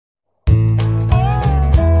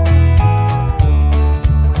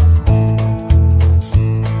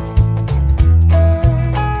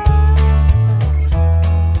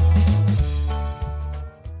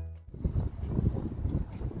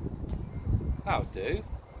That'll do.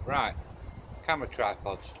 Right, camera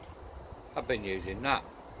tripods. I've been using that.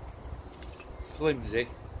 Flimsy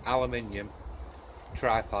aluminium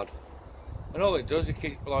tripod. And all it does, it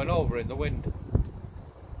keeps blowing over in the wind.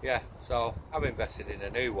 Yeah, so I've invested in a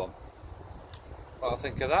new one. What do I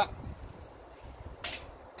think of that?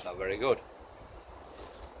 Not very good.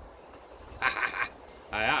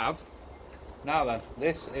 I have. Now then,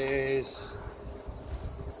 this is...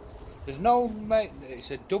 There's no...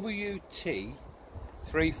 It's a WT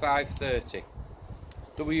 3530.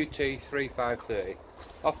 WT 3530.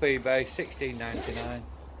 Off eBay, $16.99.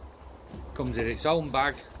 Comes in its own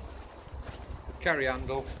bag. Carry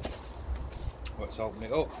handle. Let's open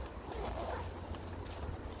it up.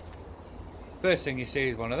 First thing you see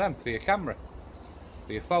is one of them for your camera,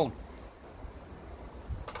 for your phone.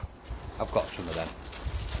 I've got some of them.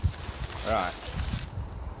 Right.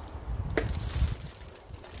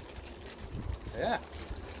 Yeah.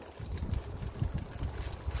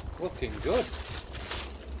 Looking good.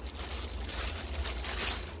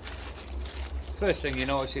 First thing you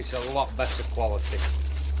notice, it's a lot better quality.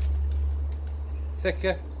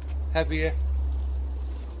 Thicker, heavier,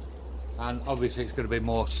 and obviously it's going to be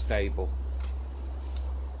more stable.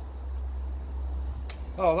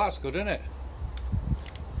 Oh, that's good, isn't it?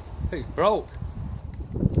 It's broke.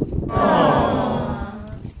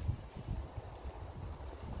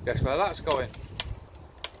 Guess where that's going?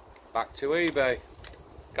 Back to eBay.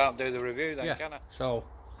 Can't do the review then, can I? So,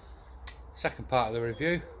 second part of the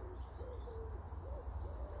review.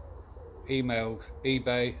 Emailed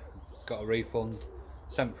eBay, got a refund,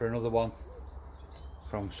 sent for another one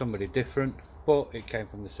from somebody different, but it came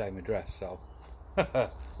from the same address, so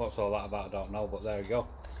what's all that about I don't know, but there we go,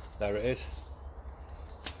 there it is.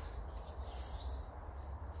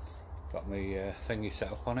 Got my thingy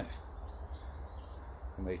set up on it,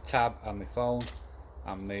 my tab and my phone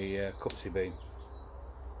and my cutsy beam.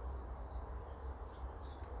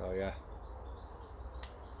 So yeah,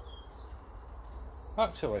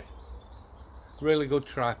 actually really good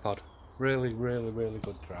tripod, really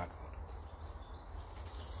good tripod.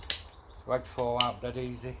 Legs fall out dead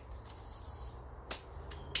easy.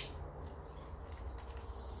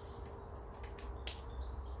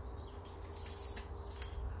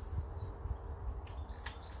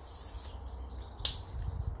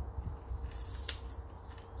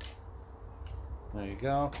 There you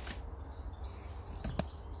go.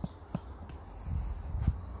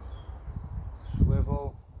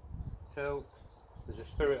 Swivel, tilt. There's a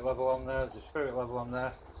spirit level on there, there's a spirit level on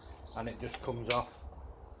there, and it just comes off.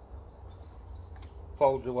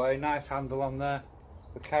 Folds away, nice handle on there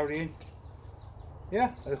for carrying.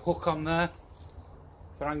 Yeah, a hook on there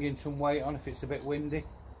for hanging some weight on if it's a bit windy.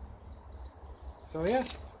 So yeah,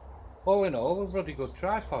 all in all, a bloody good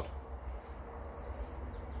tripod.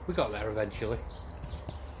 We got there eventually.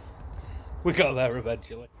 We got there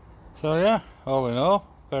eventually. So yeah, all in all,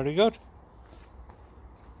 very good.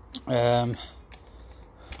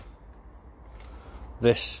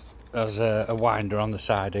 This has a winder on the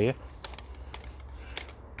side here.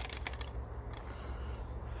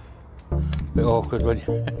 Bit awkward when you...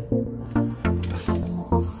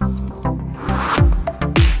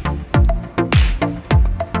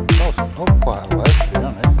 Oh, quite a way, to be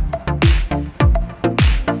honest.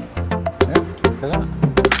 Yeah, look at that.